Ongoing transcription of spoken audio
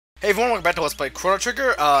Hey everyone, welcome back to Let's Play Chrono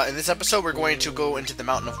Trigger. In this episode, we're going to go into the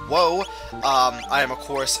Mountain of Woe. I am, of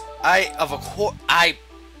course, I'm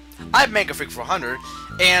Mega Freak 400,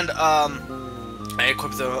 and I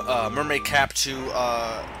equipped the Mermaid Cap to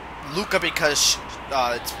Luca because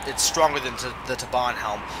it's stronger than the Taban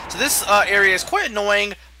Helm. So this area is quite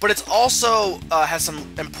annoying, but it's also has some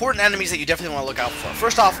important enemies that you definitely want to look out for.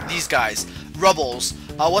 First off, these guys, Rebels.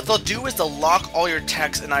 What they'll do is they'll lock all your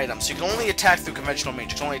attacks and items. So you can only attack through conventional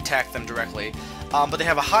means. You can only attack them directly. But they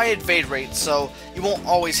have a high evade rate, so you won't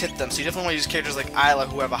always hit them. So you definitely want to use characters like Isla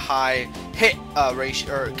who have a high hit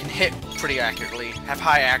ratio, or can hit pretty accurately, have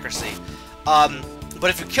high accuracy.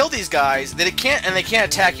 But if you kill these guys, they can't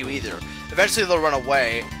attack you either. Eventually they'll run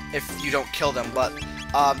away if you don't kill them, but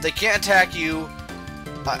they can't attack you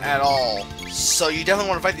at all. So you definitely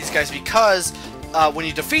want to fight these guys because when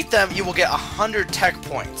you defeat them, you will get 100 tech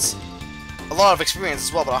points. A lot of experience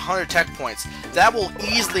as well, but 100 tech points. That will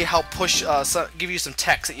easily help push, give you some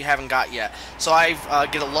techs that you haven't got yet. So I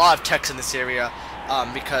get a lot of techs in this area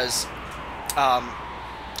because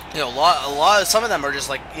you know, some of them are just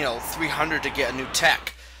like 300 to get a new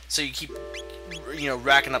tech. So you keep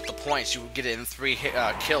racking up the points. You get it in 3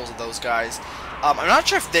 kills of those guys. I'm not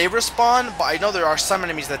sure if they respawn, but I know there are some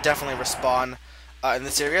enemies that definitely respawn in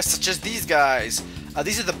this area, such as these guys.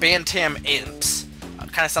 These are the Bantam Imps.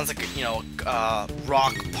 Kind of sounds like a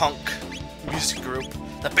rock punk music group.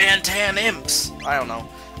 The Bantam Imps. I don't know.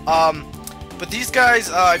 But these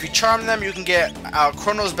guys, if you charm them, you can get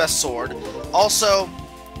Chrono's best sword. Also,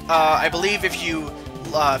 I believe if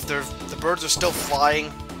the birds are still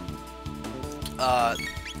flying,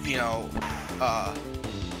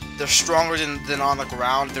 they're stronger than on the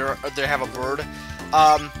ground. They have a bird.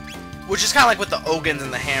 Which is kind of like with the Ogans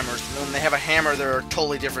and the Hammers. When they have a hammer, they're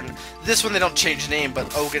totally different. This one, they don't change name,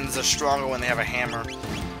 but Ogans are stronger when they have a hammer.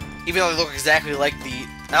 Even though they look exactly like the...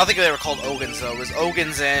 I don't think they were called Ogans, though. It was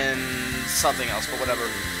Ogans and something else, but whatever.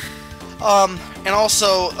 And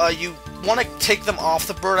also, you want to take them off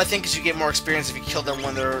the bird, I think, because you get more experience if you kill them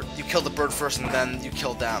when you kill the bird first and then you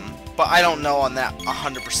kill them. But I don't know on that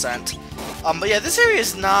 100%. But yeah, this area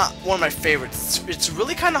is not one of my favorites. It's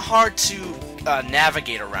really kind of hard to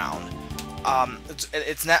navigate around.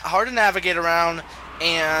 It's hard to navigate around,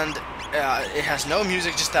 and it has no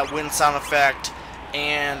music, just that wind sound effect,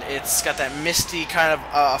 and it's got that misty kind of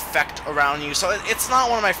effect around you. So it's not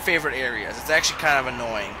one of my favorite areas. It's actually kind of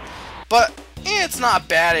annoying, but it's not a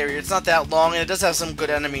bad area. It's not that long, and it does have some good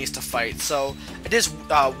enemies to fight, so it is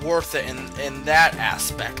worth it in that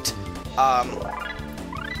aspect.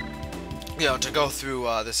 To go through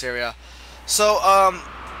this area. So I'm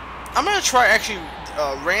gonna try actually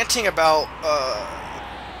ranting about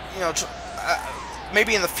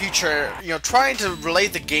maybe in the future, trying to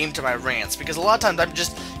relate the game to my rants, because a lot of times I'm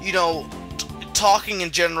just talking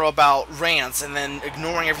in general about rants and then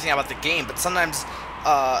ignoring everything about the game. But sometimes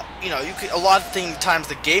a lot of times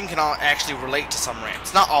the game can actually relate to some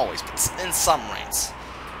rants, not always, but in some rants,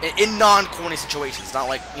 in non-corny situations, not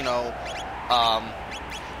like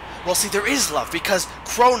well, see, there is love, because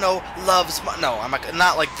Chrono loves... No, I'm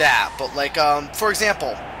not like that, but like, for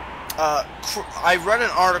example, I read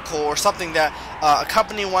an article or something that a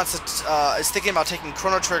company is thinking about taking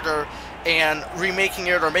Chrono Trigger and remaking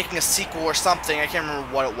it, or making a sequel or something. I can't remember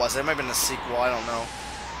what it was. It might have been a sequel, I don't know.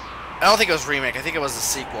 I don't think it was a remake, I think it was a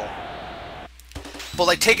sequel. But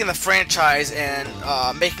like taking the franchise and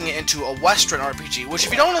making it into a Western RPG, which,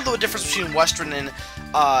 if you don't know the difference between Western and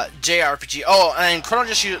JRPG, oh, and Chrono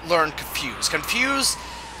just learned Confuse. Confuse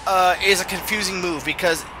is a confusing move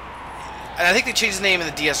because, and I think they changed the name in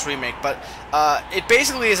the DS remake, but it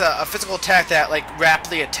basically is a physical attack that like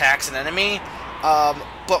rapidly attacks an enemy.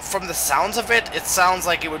 But from the sounds of it, it sounds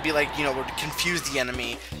like it would be like, would confuse the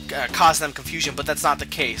enemy, causing them confusion, but that's not the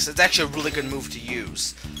case. It's actually a really good move to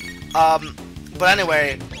use. But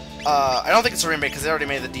anyway, I don't think it's a remake because they already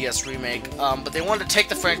made the DS remake. But they wanted to take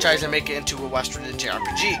the franchise and make it into a Western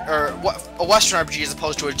JRPG, or a Western RPG as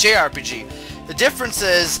opposed to a JRPG. The difference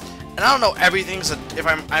is, and I don't know everything, so if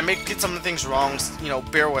I may get some of the things wrong,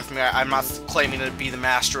 bear with me. I'm not claiming to be the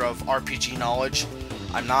master of RPG knowledge.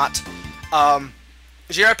 I'm not.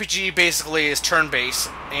 JRPG basically is turn-based,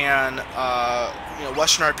 and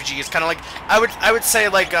Western RPG is kind of like, I would say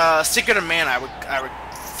like Secret of Mana. I would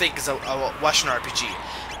think is a Western RPG,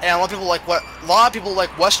 and a lot of people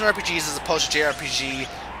like Western RPGs as opposed to JRPG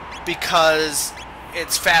because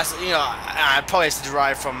it's fast. I probably has to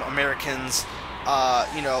derive from Americans,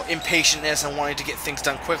 impatientness and wanting to get things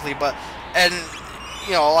done quickly. But a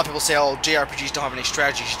lot of people say, oh, JRPGs don't have any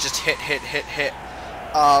strategy; you should just hit.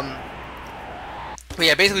 But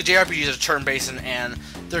yeah, basically JRPGs are turn-based, and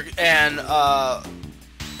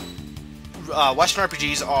Western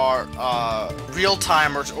RPGs are real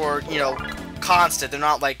time or you know, constant. They're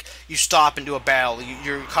not like you stop and do a battle.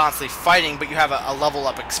 You're constantly fighting, but you have a level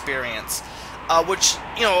up experience. Which,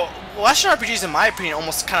 you know, Western RPGs, in my opinion,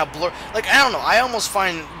 almost kind of blur. Like, I don't know, I almost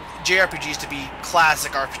find JRPGs to be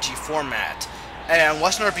classic RPG format, and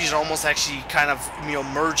Western RPGs are almost actually kind of, you know,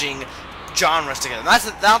 merging genres together. Not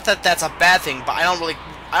that that's a bad thing, but I don't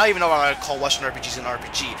even know what I would call Western RPGs an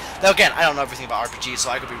RPG. Now, again, I don't know everything about RPGs, so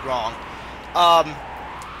I could be wrong.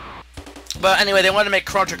 But anyway, they wanted to make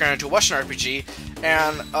Chrono Trigger into a Western RPG,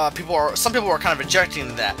 and some people were kind of objecting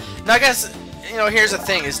to that. Now, I guess, you know, here's the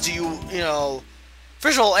thing: is do you know,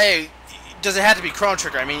 first of all, does it have to be Chrono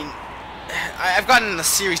Trigger? I mean, I've gotten in the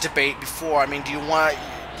series debate before. I mean, do you want to,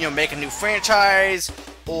 you know, make a new franchise,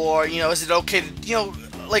 or, you know, is it okay to, you know,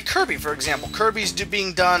 like Kirby, for example. Kirby's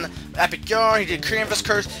being done Epic Yarn. He did Creative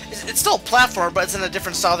Curse. It's still a platformer, but it's in a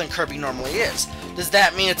different style than Kirby normally is. Does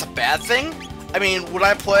that mean it's a bad thing? I mean, would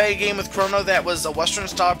I play a game with Chrono that was a Western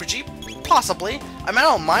style RPG? Possibly. I mean, I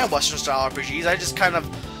don't mind Western style RPGs. I just kind of,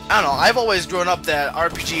 I don't know. I've always grown up that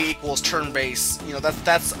RPG equals turn-based. You know,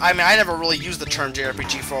 that's. I mean, I never really used the term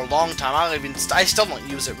JRPG for a long time. I still don't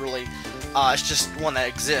use it really. It's just one that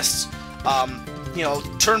exists. You know,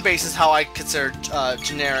 turn-based is how I consider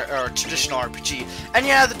generic or traditional RPG. And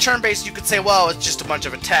yeah, the turn-based, you could say, well, it's just a bunch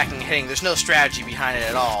of attacking and hitting. There's no strategy behind it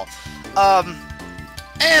at all.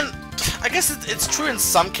 And I guess it's true in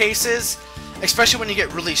some cases, especially when you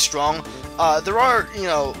get really strong. There are, you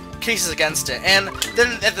know, cases against it. And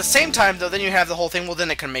then at the same time, though, then you have the whole thing, well,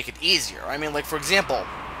 then it can make it easier. I mean, like, for example,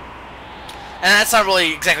 and that's not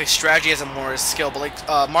really exactly strategy as more as skill, but like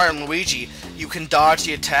Mario and Luigi, you can dodge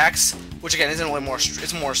the attacks, which again isn't really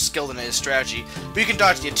it's more skill than it is strategy. But you can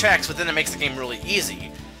dodge the attacks, but then it makes the game really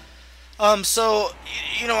easy. So,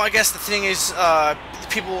 you know, I guess the thing is,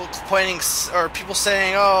 people complaining, or people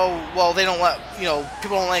saying, oh, well, they don't let, you know,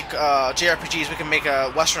 people don't like JRPGs, we can make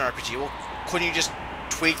a Western RPG. Well, couldn't you just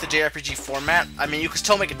tweak the JRPG format? I mean, you could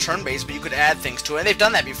still make it turn-based, but you could add things to it, and they've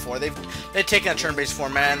done that before. They've taken a turn-based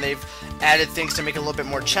format, and they've added things to make it a little bit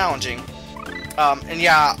more challenging. And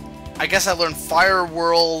yeah, I guess I learned Fire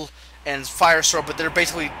World and Fire Sword, but they're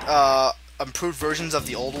basically improved versions of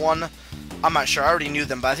the old one. I'm not sure, I already knew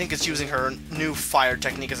them, but I think it's using her new fire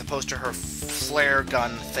technique as opposed to her flare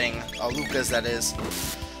gun thing, Luca's that is.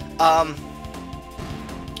 But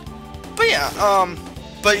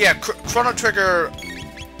yeah, Chrono Trigger,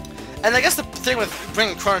 and I guess the thing with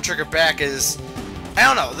bringing Chrono Trigger back is, I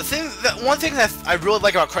don't know, one thing that I really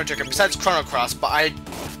like about Chrono Trigger, besides Chrono Cross, but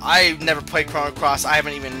I never played Chrono Cross, I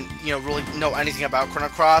haven't even, you know, really know anything about Chrono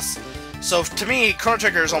Cross. So to me, Chrono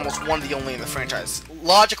Trigger is almost one of the only in the franchise.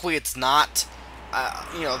 Logically, it's not.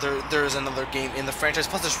 You know, there's another game in the franchise.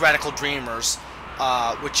 Plus, there's Radical Dreamers,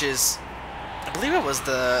 which is, I believe it was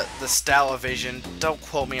the Style Evasion. Don't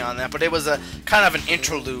quote me on that, but it was a kind of an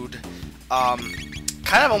interlude.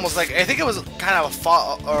 Kind of almost like, I think it was kind of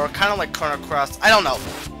kind of like Chrono Cross. I don't know,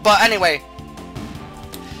 but anyway.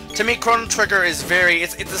 To me, Chrono Trigger is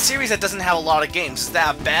it's a series that doesn't have a lot of games. Is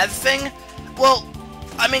that a bad thing? Well,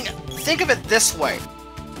 I mean, think of it this way.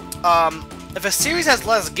 If a series has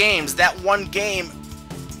less games, that one game...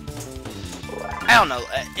 I don't know.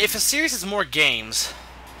 If a series has more games...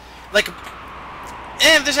 Like...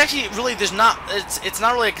 And there's actually really... It's not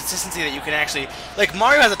really a consistency that you can actually... Like,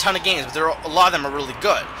 Mario has a ton of games, but a lot of them are really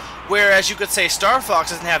good. Whereas you could say Star Fox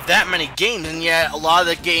doesn't have that many games, and yet a lot of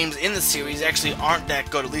the games in the series actually aren't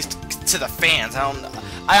that good, at least to the fans.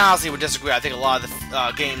 I honestly would disagree. I think a lot of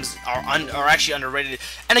the games are actually underrated.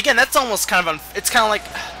 And again, that's almost kind of it's kind of like,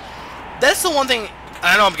 that's the one thing.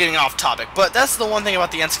 I know I'm getting off topic, but that's the one thing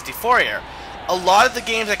about the N64 era. A lot of the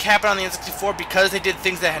games that happened on the N64, because they did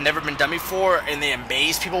things that had never been done before, and they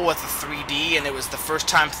amazed people with the 3D, and it was the first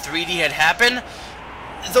time 3D had happened.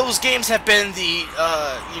 Those games have been the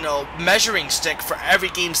you know, measuring stick for every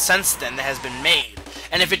game since then that has been made.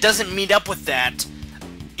 And if it doesn't meet up with that,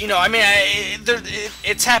 you know, I mean,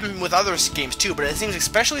 it's happened with other games too, but it seems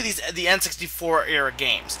especially the N64 era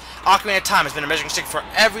games. Ocarina of Time has been a measuring stick for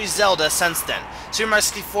every Zelda since then. Super Mario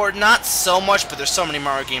 64, not so much, but there's so many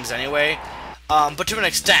Mario games anyway. But to an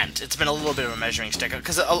extent, it's been a little bit of a measuring stick.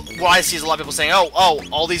 Because what I see is a lot of people saying, oh,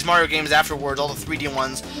 all these Mario games afterwards, all the 3D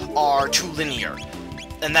ones, are too linear.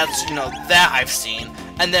 And that's, you know, that I've seen.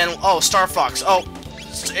 And then, oh, Star Fox, oh,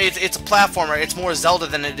 it's a platformer, it's more Zelda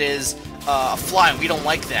than it is flying. We don't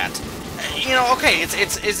like that. You know, okay, is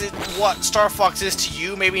it what Star Fox is to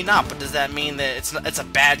you? Maybe not, but does that mean that it's a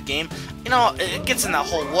bad game? You know, it gets in that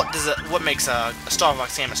whole what makes a Star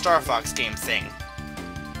Fox game a Star Fox game thing.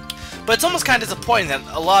 But it's almost kind of disappointing that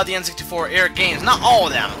a lot of the N64 era games, not all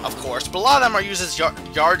of them, of course, but a lot of them are used as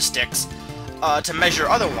yardsticks to measure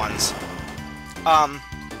other ones.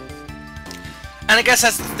 And I guess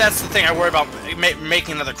that's the thing I worry about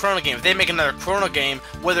making another Chrono game. If they make another Chrono game,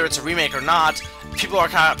 whether it's a remake or not, people are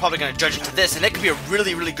probably going to judge it to this, and it could be a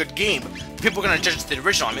really, really good game. People are going to judge it to the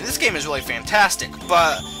original. I mean, this game is really fantastic,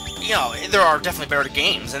 but, you know, there are definitely better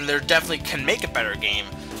games, and there definitely can make a better game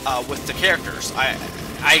with the characters.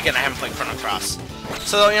 Again, I haven't played Chrono Cross.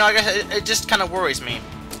 So, you know, I guess it just kind of worries me.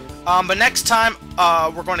 But next time,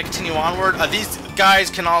 we're going to continue onward. These guys,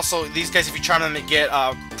 if you charm them, get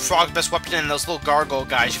Frog's best weapon, and those little gargoyle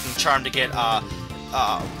guys, you can charm to get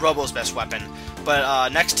Robo's best weapon. But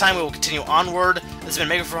next time, we will continue onward. This has been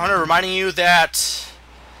Mega400 reminding you that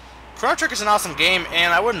Chrono Trigger is an awesome game,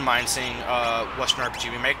 and I wouldn't mind seeing Western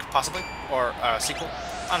RPG remake, possibly, or sequel.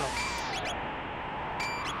 I don't know.